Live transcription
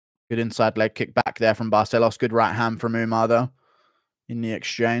Good inside leg kick back there from Barcelos. Good right hand from Umar, though, in the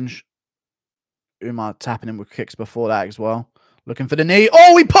exchange. Umar tapping him with kicks before that as well. Looking for the knee.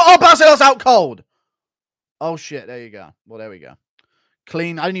 Oh, he put Barcelos out cold. Oh, shit. There you go. Well, there we go.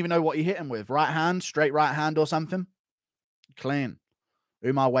 Clean. I didn't even know what he hit him with. Right hand, straight right hand or something. Clean.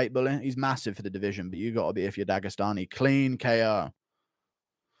 Umar weight bully. He's massive for the division, but you got to be if you're Dagestani. Clean KO.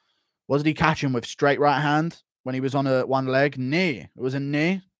 What did he catch him with? Straight right hand when he was on one leg? Knee. It was a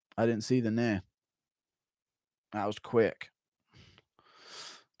knee. I didn't see the knee. That was quick.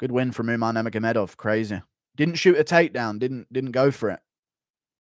 Good win from Umar Nurmagomedov. Crazy. Didn't shoot a takedown. Didn't go for it.